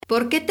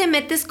¿Por qué te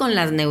metes con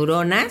las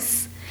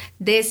neuronas?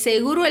 De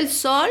seguro el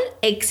sol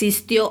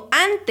existió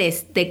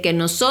antes de que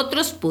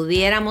nosotros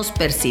pudiéramos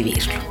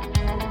percibirlo.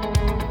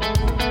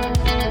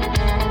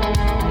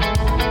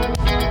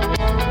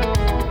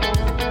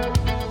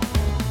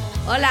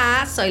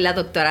 Hola, soy la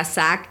doctora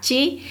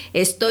Sakchi.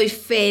 Estoy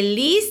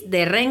feliz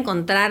de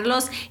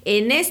reencontrarlos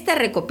en esta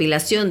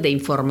recopilación de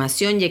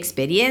información y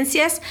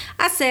experiencias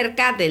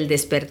acerca del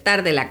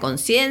despertar de la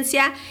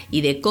conciencia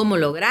y de cómo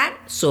lograr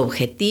su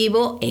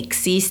objetivo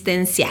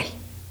existencial.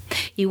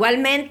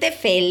 Igualmente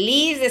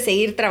feliz de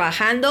seguir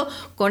trabajando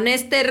con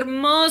este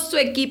hermoso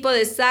equipo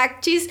de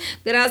Sakchis.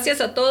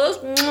 Gracias a todos.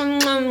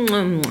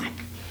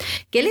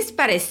 ¿Qué les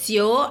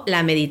pareció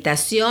la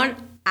meditación?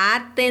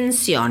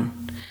 Atención.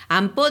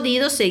 ¿Han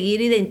podido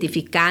seguir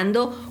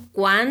identificando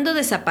cuándo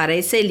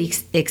desaparece el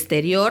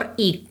exterior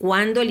y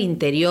cuándo el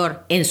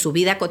interior en su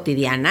vida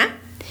cotidiana?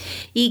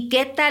 ¿Y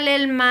qué tal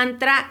el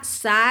mantra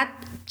Sat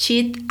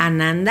Chit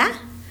Ananda?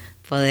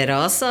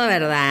 Poderoso,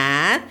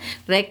 ¿verdad?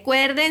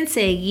 Recuerden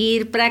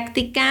seguir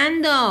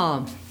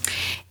practicando.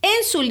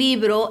 En su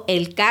libro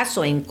El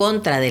caso en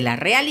contra de la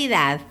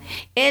realidad,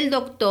 el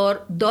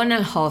doctor Don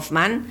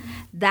Hoffman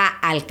da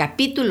al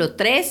capítulo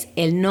 3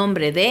 el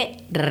nombre de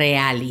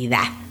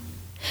Realidad.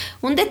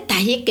 Un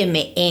detalle que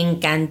me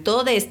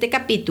encantó de este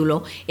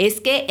capítulo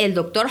es que el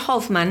Dr.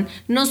 Hoffman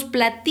nos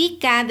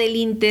platica del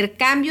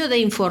intercambio de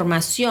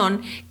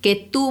información que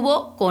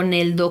tuvo con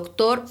el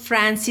Dr.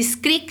 Francis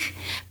Crick,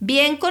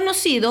 bien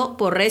conocido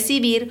por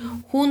recibir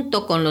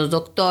junto con los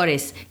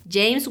doctores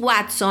James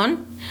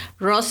Watson,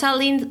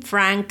 Rosalind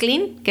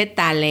Franklin, ¿qué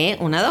tal,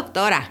 una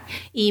doctora?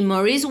 Y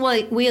Maurice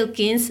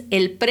Wilkins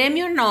el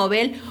Premio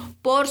Nobel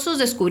por sus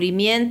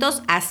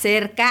descubrimientos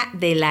acerca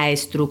de la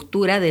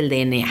estructura del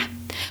DNA.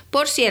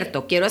 Por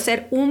cierto, quiero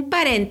hacer un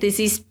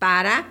paréntesis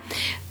para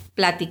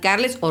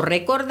platicarles o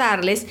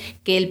recordarles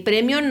que el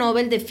Premio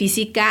Nobel de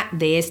Física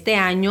de este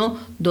año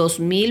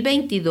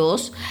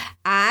 2022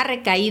 ha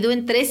recaído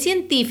en 3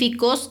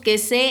 científicos que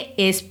se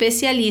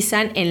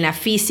especializan en la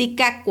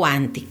física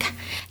cuántica,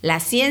 la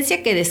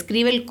ciencia que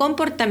describe el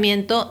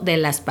comportamiento de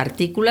las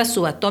partículas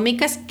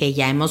subatómicas que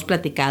ya hemos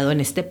platicado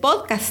en este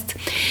podcast.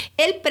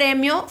 El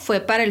premio fue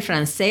para el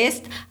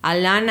francés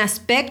Alain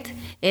Aspect,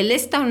 el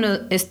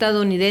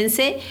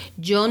estadounidense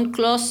John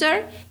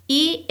Clauser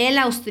y el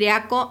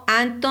austriaco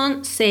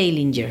Anton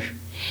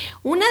Zeilinger.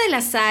 Una de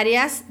las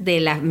áreas de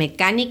la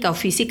mecánica o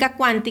física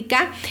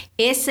cuántica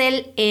es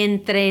el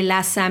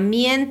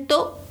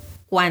entrelazamiento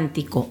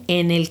cuántico,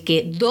 en el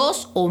que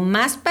 2 o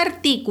más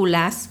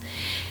partículas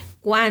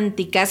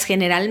cuánticas,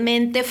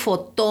 generalmente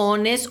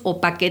fotones o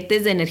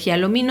paquetes de energía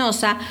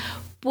luminosa,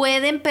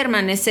 pueden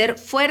permanecer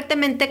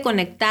fuertemente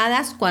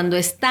conectadas cuando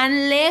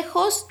están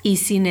lejos y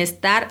sin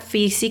estar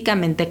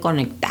físicamente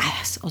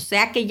conectadas. O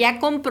sea que ya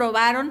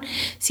comprobaron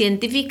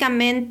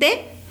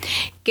científicamente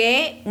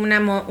que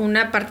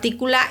una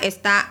partícula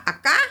está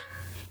acá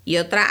y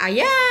otra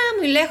allá,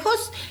 muy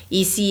lejos,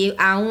 y si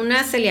a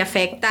una se le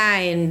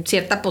afecta en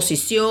cierta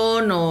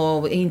posición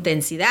o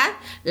intensidad,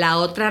 la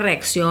otra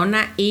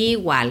reacciona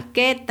igual.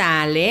 ¿Qué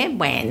tal,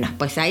 Bueno,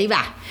 pues ahí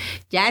va.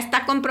 Ya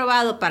está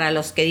comprobado para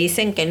los que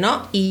dicen que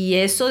no, y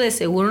eso de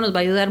seguro nos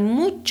va a ayudar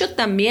mucho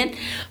también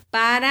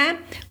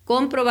para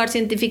comprobar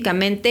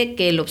científicamente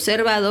que el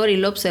observador y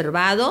lo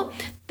observado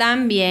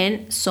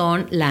también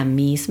son la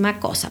misma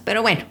cosa.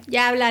 Pero bueno,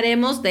 ya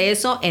hablaremos de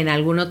eso en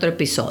algún otro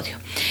episodio.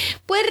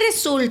 Pues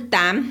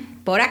resulta,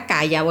 por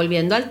acá, ya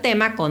volviendo al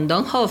tema con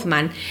Don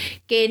Hoffman,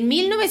 que en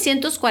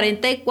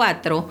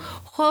 1944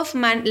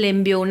 Hoffman le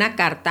envió una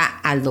carta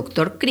al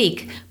Dr.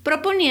 Crick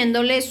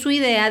proponiéndole su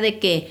idea de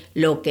que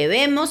lo que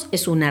vemos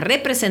es una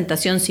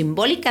representación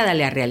simbólica de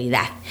la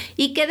realidad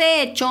y que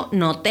de hecho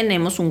no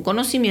tenemos un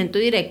conocimiento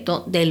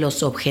directo de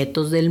los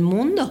objetos del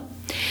mundo.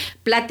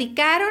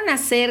 Platicaron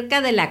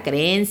acerca de la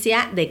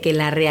creencia de que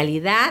la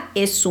realidad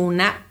es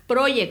una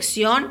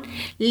proyección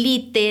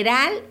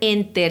literal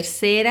en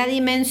tercera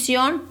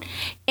dimensión,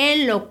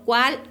 en lo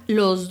cual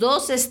los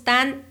dos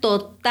están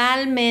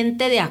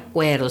totalmente de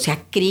acuerdo. O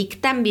sea, Crick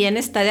también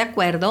está de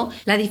acuerdo.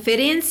 La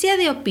diferencia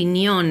de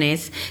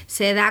opiniones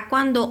se da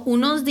cuando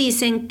unos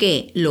dicen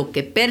que lo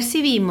que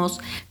percibimos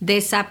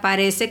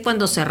desaparece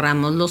cuando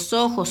cerramos los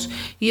ojos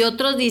y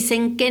otros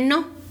dicen que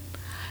no.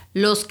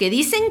 Los que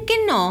dicen que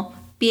no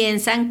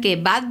piensan que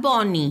Bad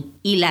Bunny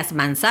y las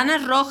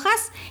manzanas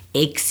rojas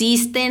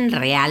existen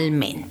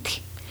realmente.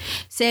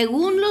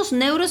 Según los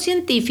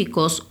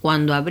neurocientíficos,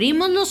 cuando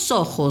abrimos los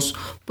ojos,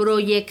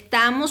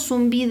 proyectamos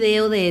un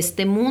video de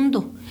este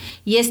mundo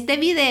y este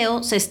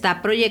video se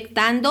está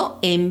proyectando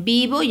en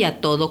vivo y a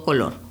todo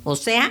color. O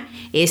sea,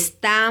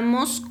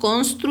 estamos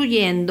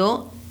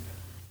construyendo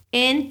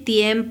en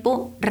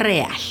tiempo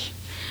real.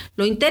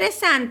 Lo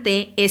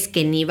interesante es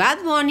que ni Bad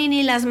Bunny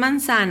ni las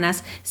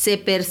manzanas se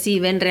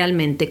perciben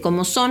realmente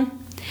como son.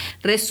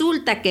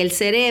 Resulta que el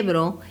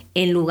cerebro,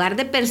 en lugar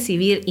de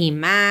percibir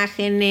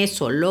imágenes,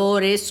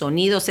 olores,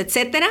 sonidos,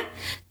 etc.,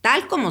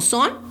 tal como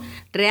son,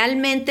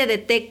 realmente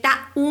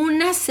detecta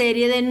una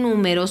serie de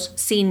números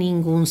sin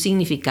ningún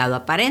significado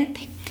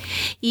aparente.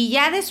 Y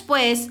ya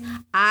después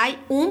hay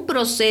un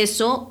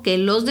proceso que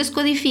los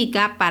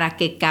descodifica para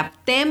que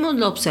captemos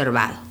lo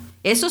observado.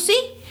 Eso sí,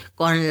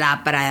 con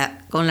la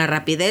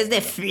rapidez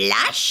de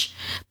flash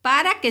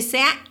para que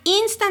sea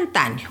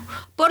instantáneo.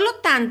 Por lo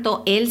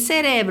tanto, el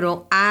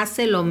cerebro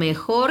hace lo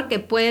mejor que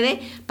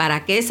puede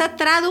para que esa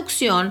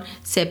traducción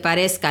se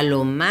parezca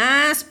lo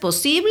más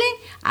posible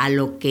a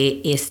lo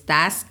que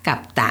estás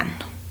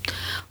captando.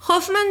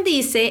 Hoffman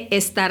dice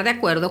estar de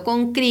acuerdo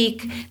con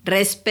Crick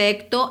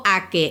respecto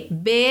a que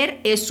ver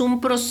es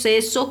un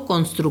proceso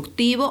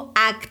constructivo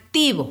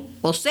activo.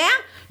 O sea,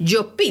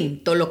 yo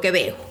pinto lo que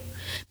veo.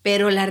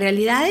 Pero la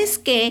realidad es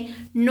que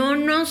no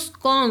nos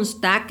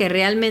consta que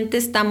realmente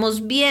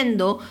estamos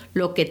viendo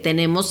lo que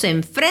tenemos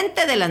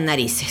enfrente de las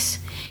narices.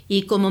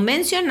 Y como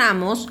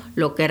mencionamos,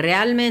 lo que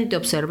realmente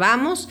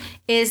observamos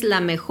es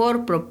la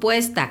mejor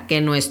propuesta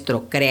que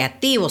nuestro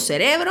creativo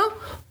cerebro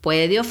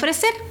puede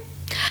ofrecer.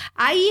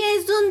 Ahí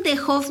es donde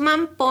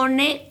Hoffman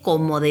pone,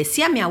 como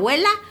decía mi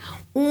abuela,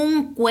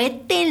 un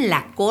cohete en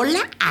la cola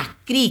a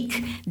Crick,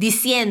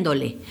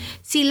 diciéndole,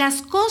 si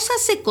las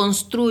cosas se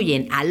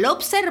construyen al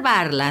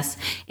observarlas,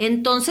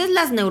 entonces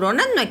las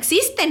neuronas no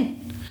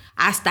existen,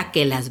 hasta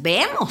que las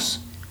vemos.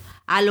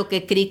 A lo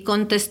que Crick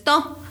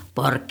contestó,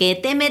 ¿por qué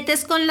te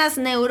metes con las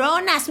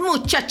neuronas,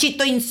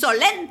 muchachito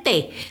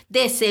insolente?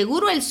 De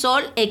seguro el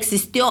sol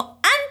existió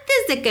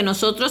antes de que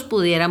nosotros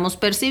pudiéramos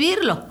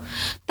percibirlo.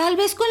 Tal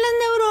vez con las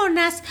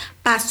neuronas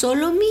pasó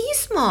lo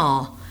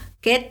mismo.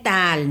 ¿Qué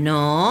tal,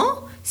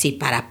 no? Si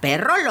para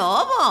perro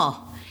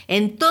lobo.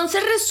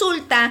 Entonces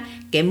resulta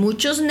que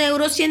muchos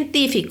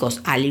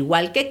neurocientíficos, al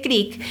igual que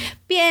Crick,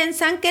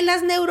 piensan que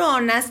las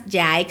neuronas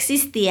ya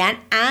existían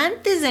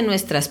antes de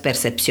nuestras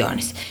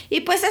percepciones.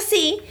 Y pues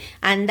así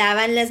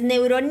andaban las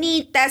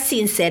neuronitas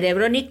sin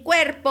cerebro ni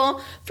cuerpo,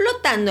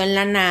 flotando en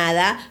la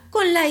nada,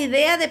 con la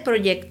idea de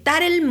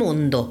proyectar el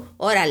mundo.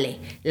 Órale,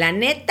 la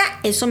neta,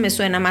 eso me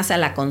suena más a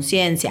la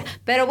conciencia.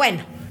 Pero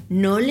bueno,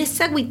 no les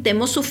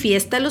agüitemos su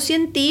fiesta a los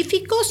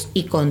científicos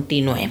y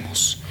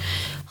continuemos.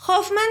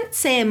 Hoffman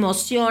se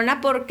emociona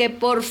porque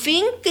por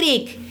fin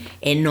Crick,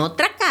 en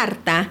otra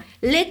carta,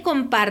 le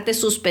comparte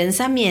sus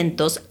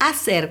pensamientos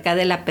acerca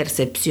de la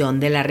percepción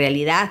de la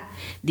realidad,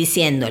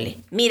 diciéndole,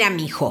 mira,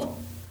 mijo,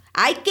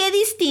 hay que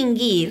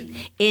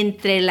distinguir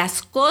entre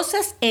las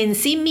cosas en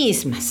sí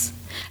mismas,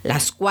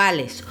 las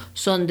cuales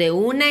son de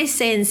una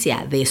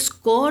esencia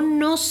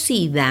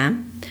desconocida.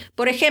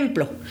 Por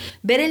ejemplo,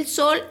 ver el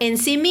sol en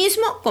sí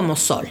mismo como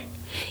sol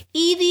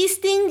y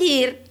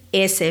distinguir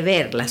ese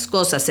ver las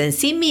cosas en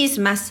sí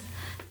mismas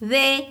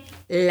de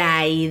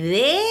la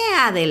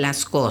idea de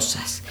las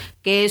cosas,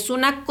 que es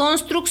una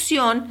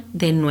construcción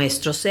de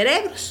nuestros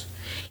cerebros.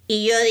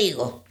 Y yo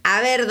digo,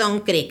 a ver, don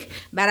Crick,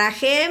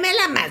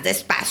 barajémela más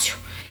despacio.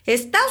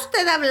 ¿Está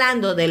usted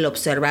hablando del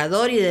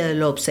observador y de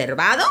lo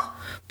observado?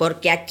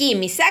 Porque aquí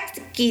mis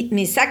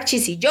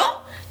Sakchis y yo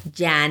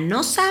ya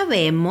no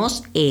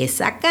sabemos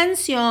esa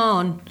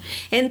canción.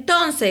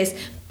 Entonces,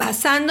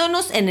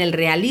 basándonos en el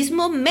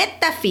realismo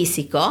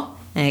metafísico,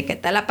 ¿qué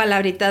tal la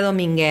palabrita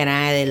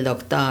dominguera del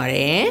doctor,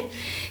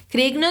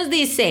 Crick nos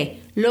dice,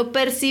 lo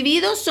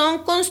percibido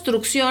son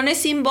construcciones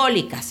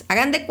simbólicas.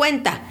 Hagan de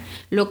cuenta,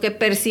 lo que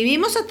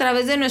percibimos a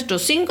través de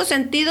nuestros 5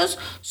 sentidos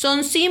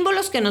son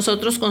símbolos que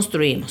nosotros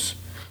construimos.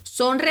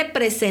 Son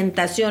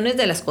representaciones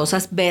de las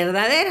cosas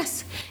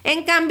verdaderas.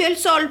 En cambio, el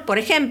sol, por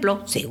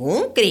ejemplo,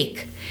 según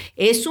Crick,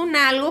 es un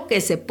algo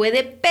que se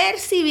puede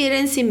percibir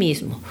en sí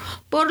mismo.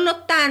 Por lo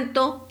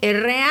tanto, es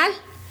real.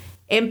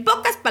 En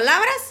pocas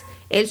palabras,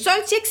 el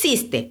sol sí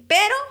existe,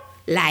 pero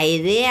la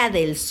idea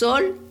del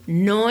sol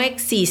no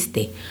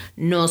existe.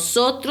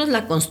 Nosotros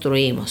la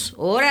construimos.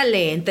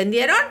 Órale,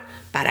 ¿entendieron?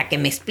 Para que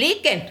me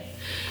expliquen.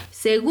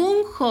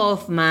 Según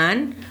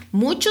Hoffman,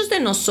 muchos de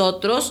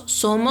nosotros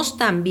somos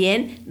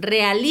también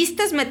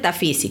realistas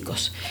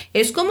metafísicos.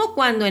 Es como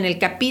cuando en el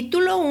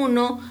capítulo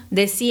 1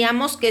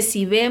 decíamos que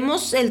si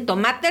vemos el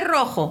tomate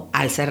rojo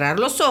al cerrar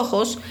los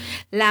ojos,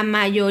 la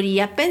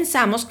mayoría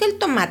pensamos que el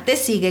tomate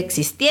sigue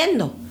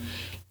existiendo.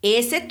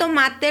 Ese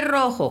tomate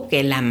rojo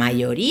que la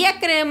mayoría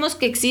creemos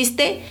que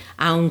existe,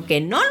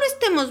 aunque no lo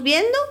estemos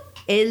viendo,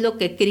 es lo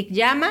que Crick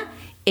llama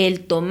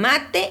el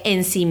tomate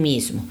en sí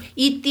mismo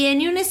y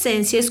tiene una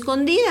esencia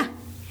escondida.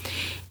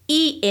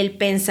 Y el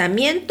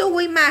pensamiento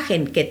o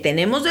imagen que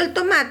tenemos del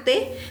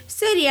tomate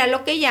sería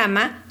lo que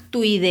llama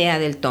tu idea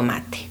del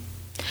tomate.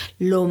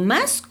 Lo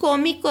más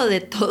cómico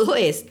de todo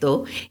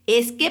esto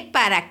es que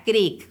para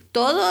Crick,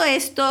 todo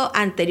esto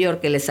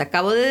anterior que les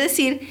acabo de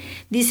decir,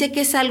 dice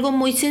que es algo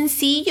muy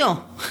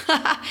sencillo,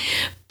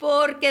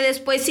 porque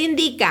después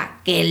indica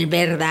que el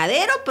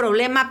verdadero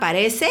problema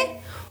aparece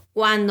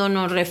cuando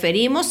nos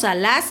referimos a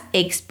las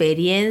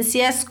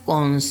experiencias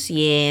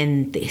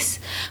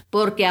conscientes,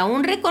 porque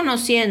aún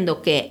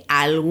reconociendo que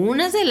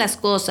algunas de las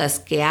cosas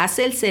que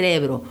hace el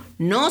cerebro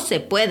no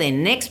se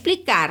pueden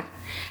explicar,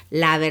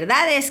 la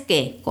verdad es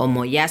que,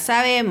 como ya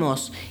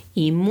sabemos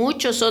y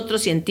muchos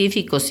otros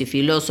científicos y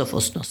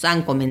filósofos nos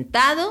han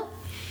comentado,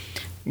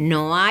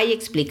 no hay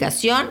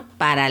explicación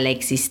para la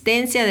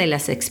existencia de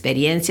las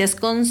experiencias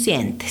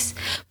conscientes.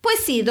 Pues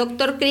sí,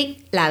 doctor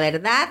Crick, la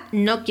verdad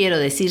no quiero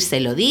decir se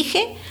lo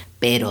dije,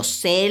 pero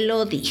se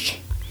lo dije.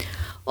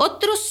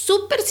 Otro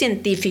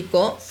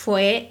supercientífico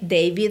fue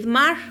David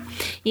Marr.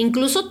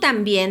 Incluso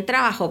también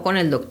trabajó con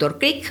el doctor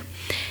Crick.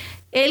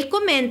 Él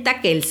comenta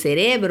que el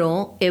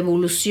cerebro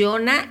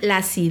evoluciona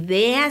las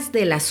ideas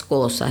de las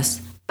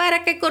cosas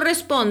para que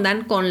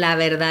correspondan con la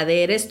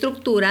verdadera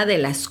estructura de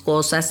las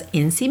cosas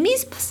en sí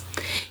mismas.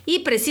 Y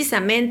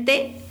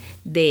precisamente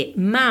de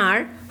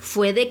Marr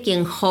fue de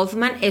quien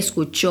Hoffman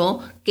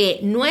escuchó que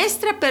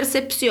nuestra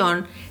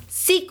percepción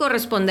sí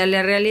corresponde a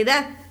la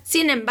realidad.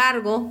 Sin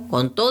embargo,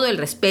 con todo el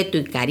respeto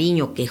y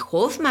cariño que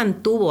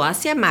Hoffman tuvo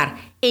hacia Marr,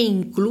 e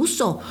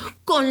incluso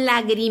con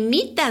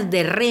lagrimitas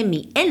de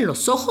Remy en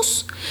los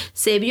ojos,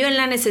 se vio en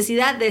la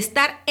necesidad de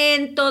estar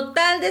en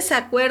total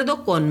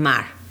desacuerdo con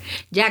Marr,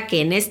 ya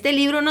que en este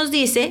libro nos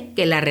dice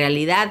que la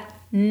realidad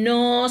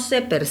no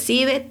se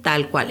percibe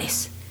tal cual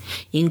es.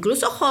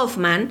 Incluso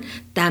Hoffman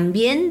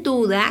también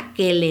duda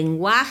que el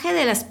lenguaje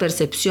de las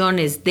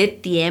percepciones de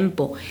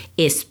tiempo,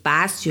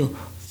 espacio,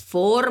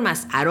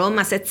 formas,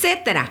 aromas,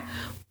 etc.,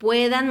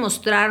 puedan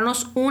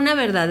mostrarnos una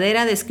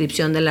verdadera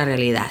descripción de la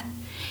realidad.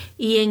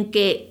 Y en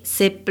que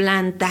se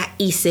planta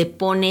y se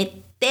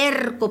pone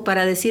terco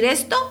para decir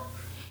esto,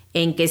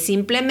 en que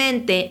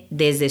simplemente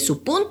desde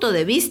su punto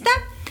de vista,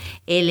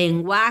 el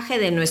lenguaje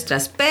de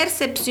nuestras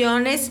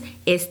percepciones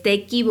está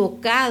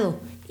equivocado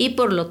y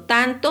por lo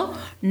tanto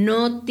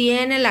no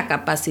tiene la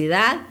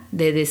capacidad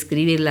de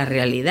describir la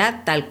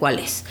realidad tal cual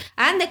es.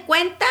 Hagan de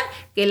cuenta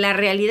que la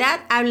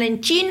realidad habla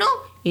en chino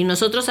y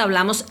nosotros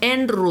hablamos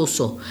en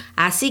ruso,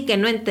 así que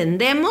no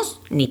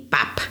entendemos ni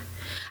papa.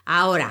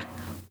 Ahora,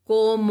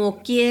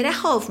 como quiera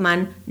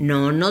Hoffman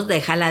no nos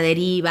deja a la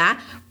deriva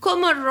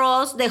como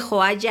Ross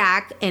dejó a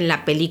Jack en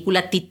la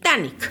película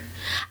Titanic.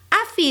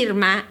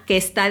 Afirma que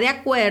está de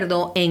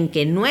acuerdo en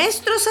que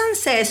nuestros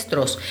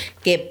ancestros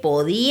que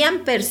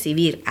podían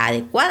percibir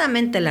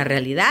adecuadamente la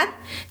realidad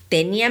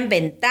tenían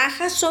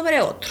ventajas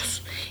sobre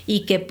otros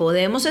y que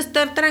podemos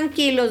estar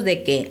tranquilos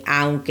de que,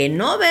 aunque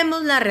no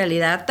vemos la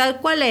realidad tal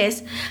cual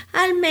es,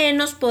 al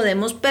menos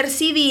podemos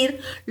percibir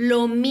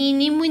lo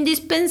mínimo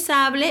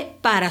indispensable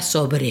para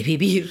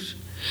sobrevivir.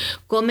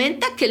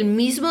 Comenta que el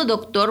mismo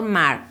Dr.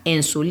 Marr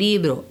en su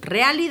libro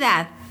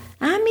Realidad,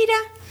 mira,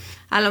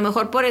 a lo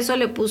mejor por eso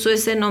le puso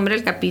ese nombre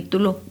al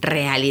capítulo,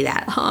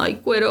 Realidad. ¡Ay,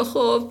 cuero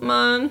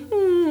Hoffman!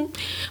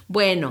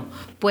 Bueno,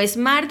 pues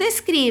Marr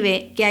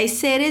describe que hay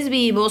seres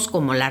vivos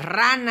como las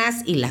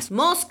ranas y las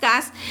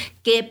moscas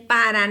que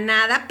para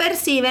nada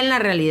perciben la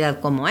realidad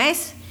como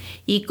es.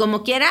 Y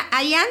como quiera,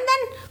 ahí andan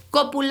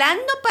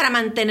copulando para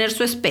mantener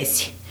su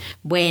especie.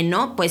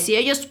 Bueno, pues si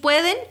ellos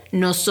pueden,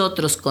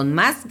 nosotros con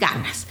más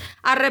ganas.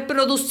 A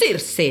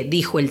reproducirse,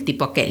 dijo el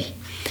tipo aquel.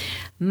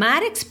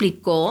 Marr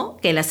explicó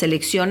que la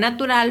selección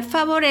natural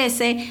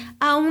favorece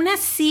a una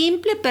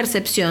simple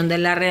percepción de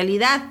la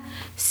realidad,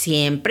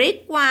 siempre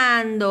y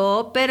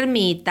cuando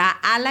permita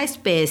a la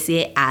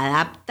especie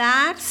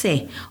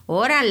adaptarse.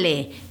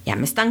 Órale, ¿ya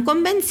me están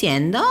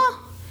convenciendo?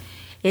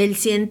 El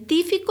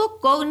científico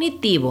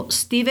cognitivo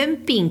Steven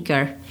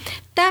Pinker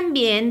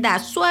también da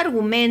su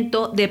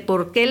argumento de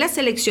por qué la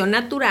selección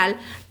natural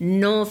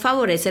no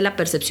favorece la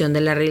percepción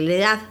de la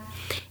realidad.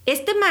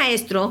 Este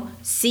maestro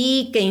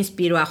sí que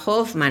inspiró a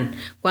Hoffman.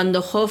 Cuando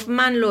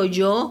Hoffman lo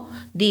oyó,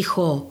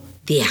 dijo: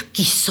 de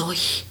aquí soy.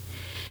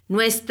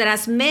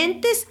 Nuestras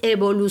mentes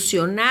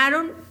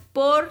evolucionaron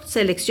por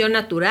selección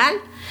natural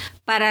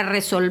para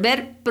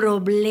resolver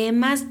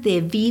problemas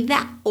de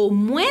vida o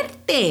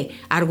muerte,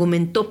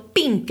 argumentó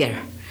Pinker,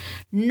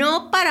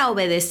 no para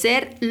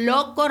obedecer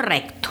lo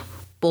correcto.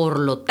 Por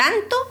lo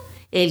tanto,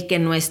 el que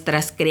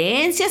nuestras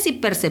creencias y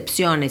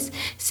percepciones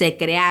se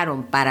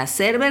crearon para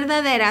ser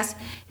verdaderas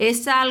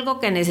es algo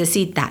que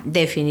necesita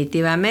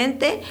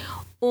definitivamente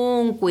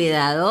un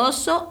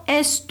cuidadoso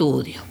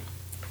estudio.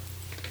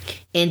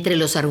 Entre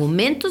los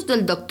argumentos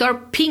del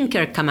Dr.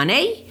 Pinker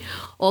Kamanei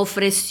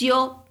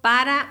ofreció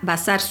para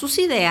basar sus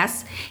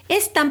ideas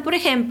están, por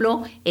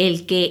ejemplo,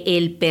 el que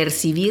el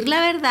percibir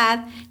la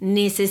verdad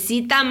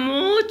necesita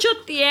mucho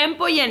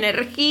tiempo y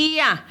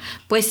energía.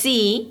 Pues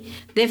sí,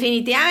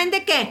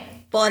 definitivamente que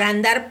por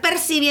andar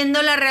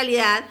percibiendo la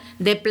realidad,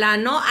 de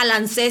plano al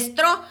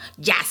ancestro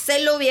ya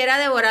se lo hubiera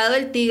devorado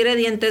el tigre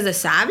dientes de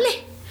sable.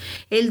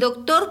 El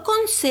doctor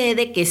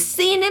concede que,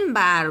 sin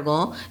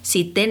embargo,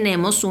 sí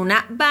tenemos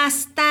una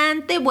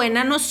bastante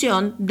buena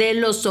noción de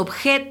los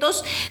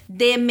objetos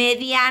de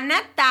mediana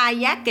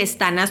talla que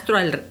están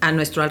a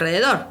nuestro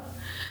alrededor.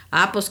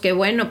 Pues qué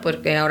bueno,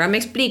 porque ahora me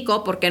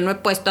explico por qué no he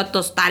puesto a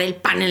tostar el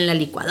pan en la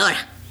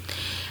licuadora.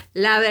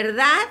 La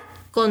verdad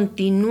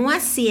continúa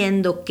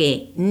siendo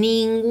que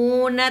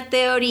ninguna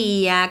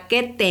teoría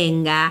que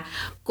tenga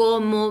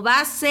como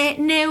base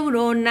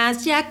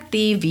neuronas y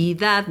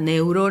actividad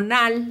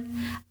neuronal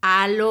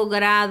ha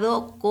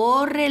logrado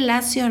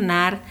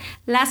correlacionar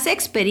las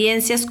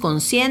experiencias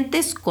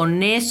conscientes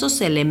con esos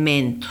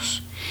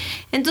elementos.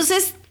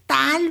 Entonces,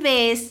 tal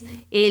vez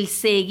el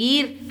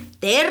seguir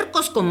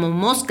tercos como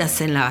moscas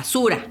en la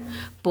basura,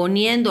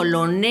 poniendo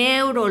lo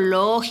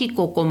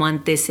neurológico como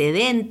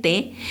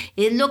antecedente,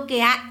 es lo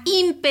que ha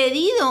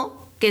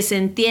impedido que se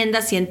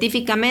entienda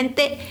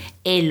científicamente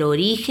el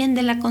origen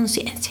de la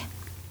conciencia.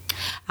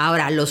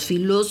 Ahora, los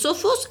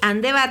filósofos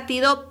han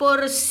debatido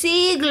por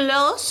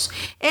siglos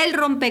el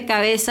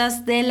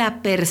rompecabezas de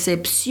la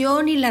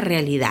percepción y la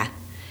realidad.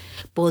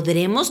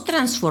 ¿Podremos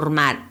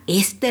transformar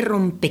este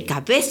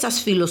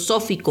rompecabezas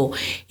filosófico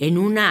en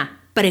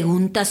una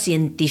pregunta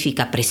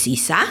científica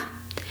precisa?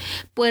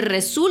 Pues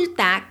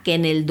resulta que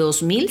en el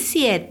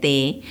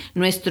 2007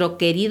 nuestro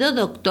querido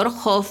Dr.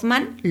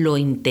 Hoffman lo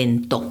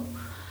intentó.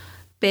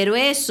 Pero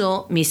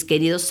eso, mis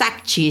queridos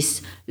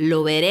Sachis,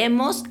 lo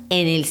veremos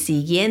en el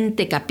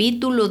siguiente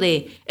capítulo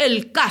de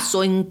El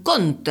caso en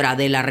contra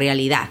de la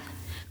realidad.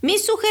 Mi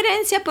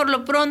sugerencia por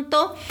lo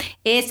pronto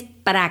es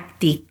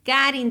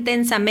practicar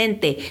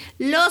intensamente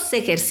los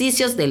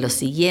ejercicios de los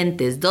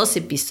siguientes 2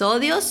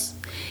 episodios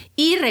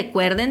y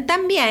recuerden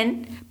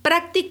también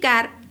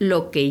practicar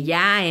lo que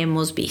ya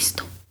hemos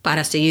visto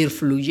para seguir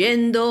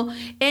fluyendo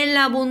en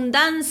la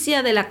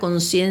abundancia de la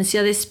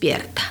conciencia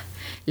despierta.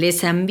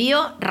 Les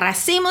envío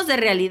racimos de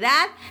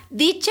realidad,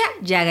 dicha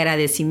y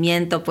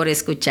agradecimiento por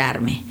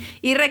escucharme.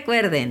 Y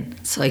recuerden,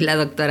 soy la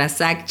doctora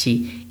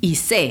Sakchi y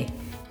sé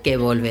que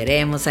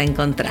volveremos a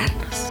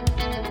encontrarnos.